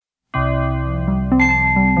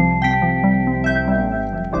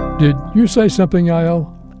Did you say something,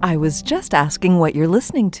 Yael? I was just asking what you're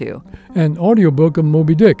listening to. An audiobook of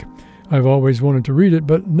Moby Dick. I've always wanted to read it,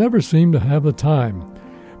 but never seemed to have the time.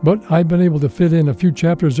 But I've been able to fit in a few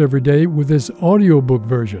chapters every day with this audiobook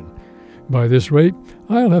version. By this rate,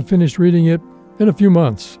 I'll have finished reading it in a few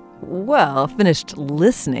months. Well, finished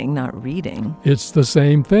listening, not reading. It's the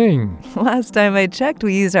same thing. Last time I checked,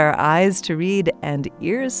 we use our eyes to read and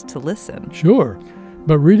ears to listen. Sure,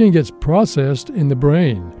 but reading gets processed in the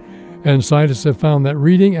brain. And scientists have found that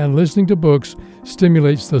reading and listening to books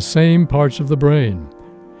stimulates the same parts of the brain.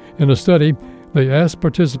 In a study, they asked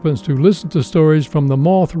participants to listen to stories from the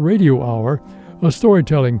Moth Radio Hour, a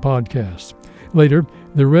storytelling podcast. Later,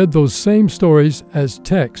 they read those same stories as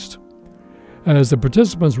text. As the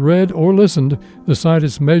participants read or listened, the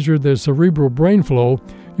scientists measured their cerebral brain flow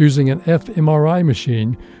using an fMRI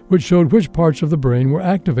machine, which showed which parts of the brain were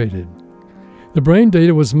activated. The brain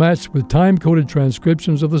data was matched with time-coded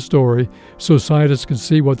transcriptions of the story so scientists could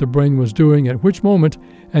see what the brain was doing at which moment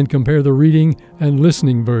and compare the reading and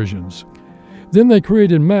listening versions. Then they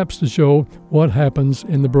created maps to show what happens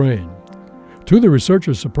in the brain. To the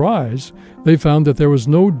researchers' surprise, they found that there was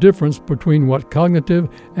no difference between what cognitive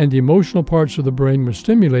and emotional parts of the brain were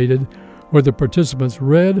stimulated whether participants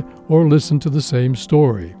read or listened to the same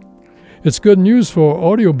story. It's good news for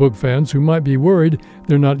audiobook fans who might be worried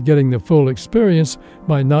they're not getting the full experience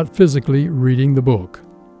by not physically reading the book.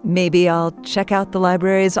 Maybe I'll check out the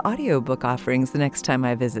library's audiobook offerings the next time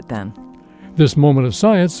I visit then. This moment of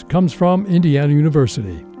science comes from Indiana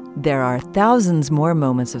University. There are thousands more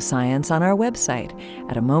moments of science on our website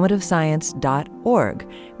at amomentofscience.org,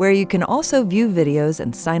 where you can also view videos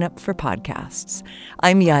and sign up for podcasts.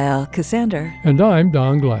 I'm Yael Cassander. And I'm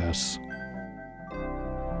Don Glass.